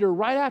something to Peter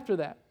right after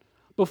that.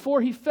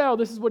 Before he fell,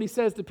 this is what he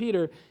says to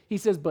Peter. He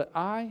says, but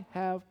I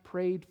have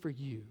prayed for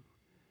you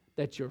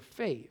that your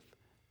faith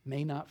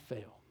may not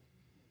fail.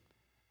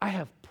 I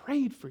have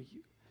prayed for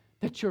you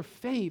that your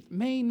faith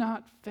may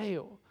not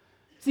fail.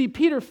 See,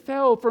 Peter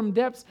fell from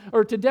depths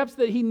to depths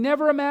that he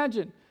never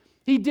imagined.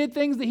 He did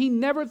things that he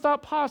never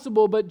thought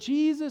possible, but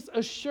Jesus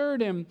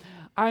assured him,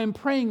 I am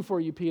praying for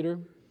you, Peter.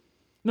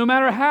 No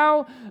matter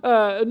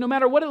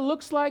what it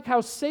looks like,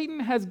 how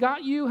Satan has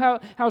got you,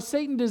 how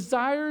Satan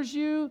desires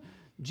you,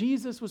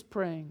 Jesus was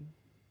praying.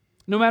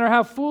 No matter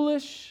how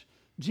foolish,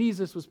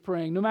 Jesus was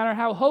praying. No matter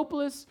how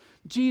hopeless,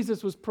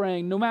 Jesus was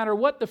praying. No matter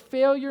what the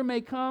failure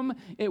may come,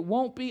 it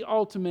won't be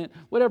ultimate.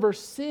 Whatever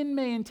sin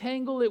may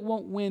entangle, it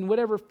won't win.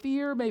 Whatever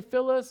fear may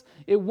fill us,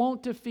 it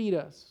won't defeat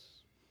us.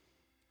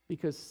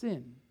 Because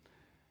sin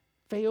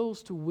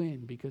fails to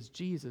win because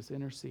Jesus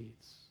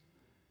intercedes.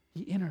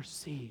 He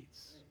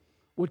intercedes.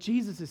 What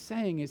Jesus is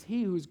saying is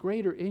he who is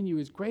greater in you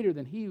is greater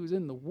than he who is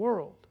in the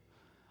world.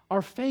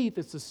 Our faith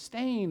is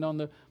sustained on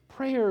the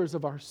prayers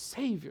of our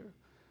Savior,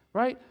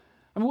 right?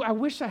 I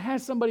wish I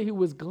had somebody who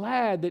was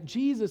glad that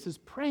Jesus is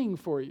praying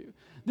for you.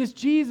 This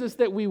Jesus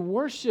that we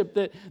worship,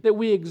 that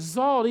we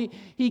exalt,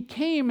 he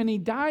came and he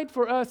died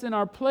for us in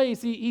our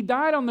place. He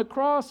died on the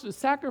cross, a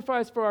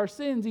sacrifice for our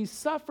sins. He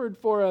suffered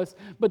for us,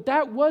 but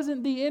that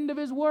wasn't the end of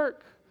his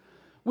work.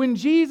 When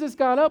Jesus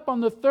got up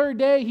on the third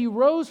day, he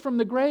rose from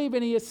the grave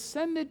and he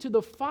ascended to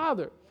the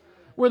Father,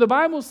 where the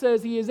Bible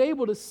says he is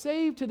able to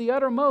save to the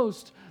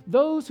uttermost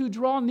those who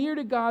draw near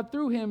to God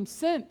through him,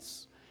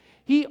 since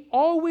he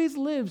always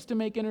lives to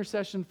make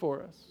intercession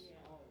for us.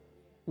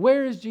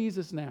 Where is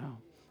Jesus now?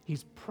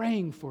 He's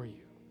praying for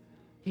you.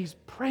 He's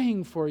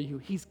praying for you.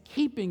 He's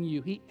keeping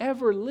you. He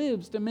ever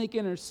lives to make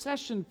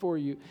intercession for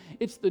you.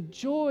 It's the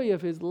joy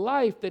of his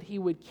life that he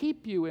would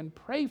keep you and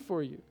pray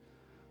for you.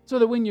 So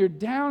that when you're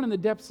down in the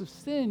depths of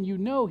sin, you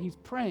know he's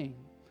praying.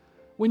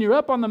 When you're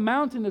up on the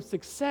mountain of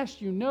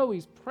success, you know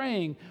he's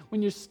praying.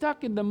 When you're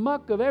stuck in the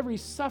muck of every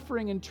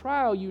suffering and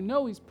trial, you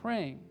know he's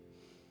praying.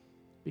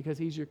 Because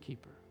he's your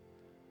keeper.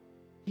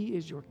 He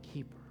is your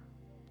keeper.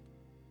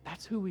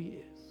 That's who he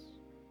is.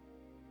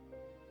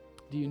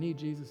 Do you need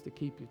Jesus to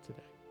keep you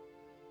today?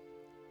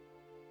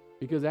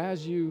 Because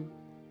as you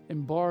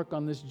embark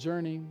on this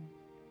journey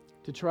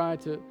to try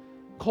to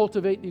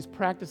cultivate these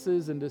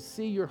practices and to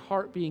see your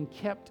heart being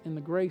kept in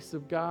the grace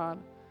of God,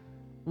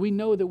 we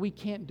know that we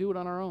can't do it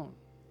on our own.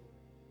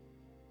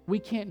 We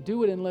can't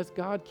do it unless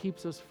God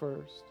keeps us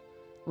first.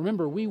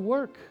 Remember, we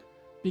work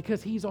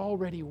because he's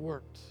already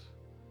worked.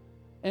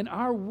 And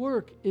our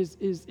work is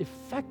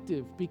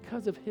effective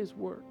because of his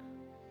work.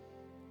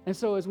 And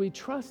so as we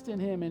trust in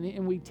him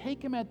and we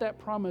take him at that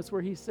promise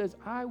where he says,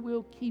 I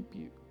will keep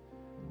you.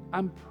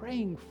 I'm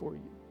praying for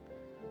you.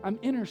 I'm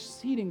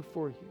interceding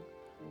for you.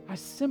 I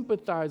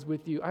sympathize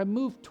with you. I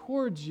move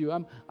towards you.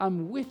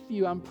 I'm with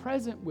you. I'm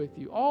present with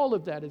you. All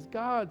of that is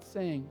God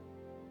saying,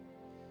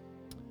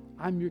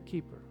 I'm your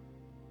keeper.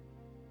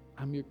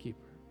 I'm your keeper.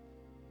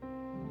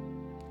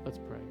 Let's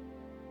pray.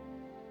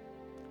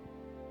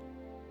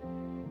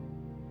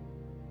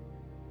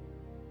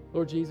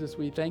 Lord Jesus,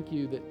 we thank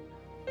you that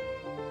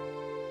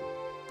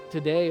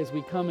today as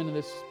we come into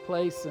this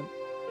place and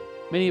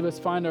many of us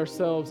find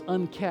ourselves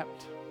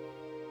unkept.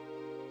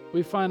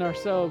 We find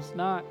ourselves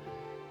not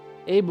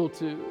able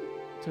to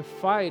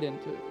fight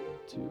and to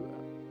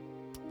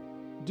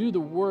do the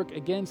work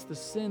against the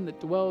sin that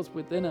dwells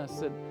within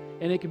us.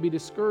 And it can be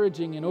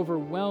discouraging and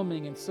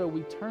overwhelming. And so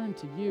we turn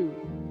to you,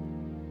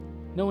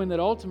 knowing that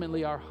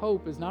ultimately our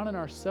hope is not in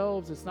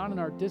ourselves, it's not in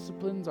our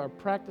disciplines, our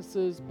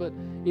practices, but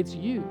it's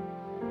you.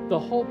 The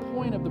whole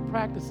point of the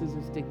practices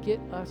is to get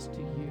us to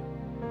you,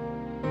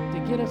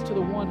 to get us to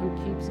the one who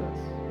keeps us,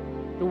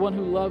 the one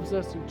who loves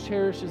us, who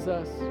cherishes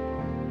us,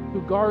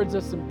 who guards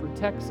us and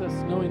protects us,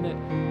 knowing that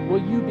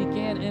what you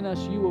began in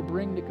us, you will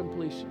bring to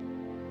completion.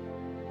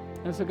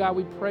 And so, God,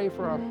 we pray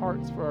for our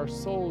hearts, for our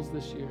souls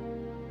this year.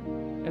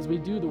 As we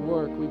do the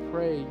work, we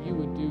pray you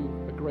would do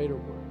a greater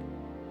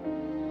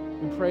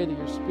work. We pray that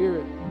your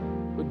Spirit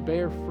would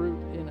bear fruit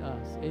in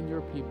us, in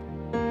your people,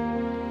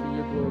 for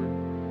your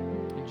glory.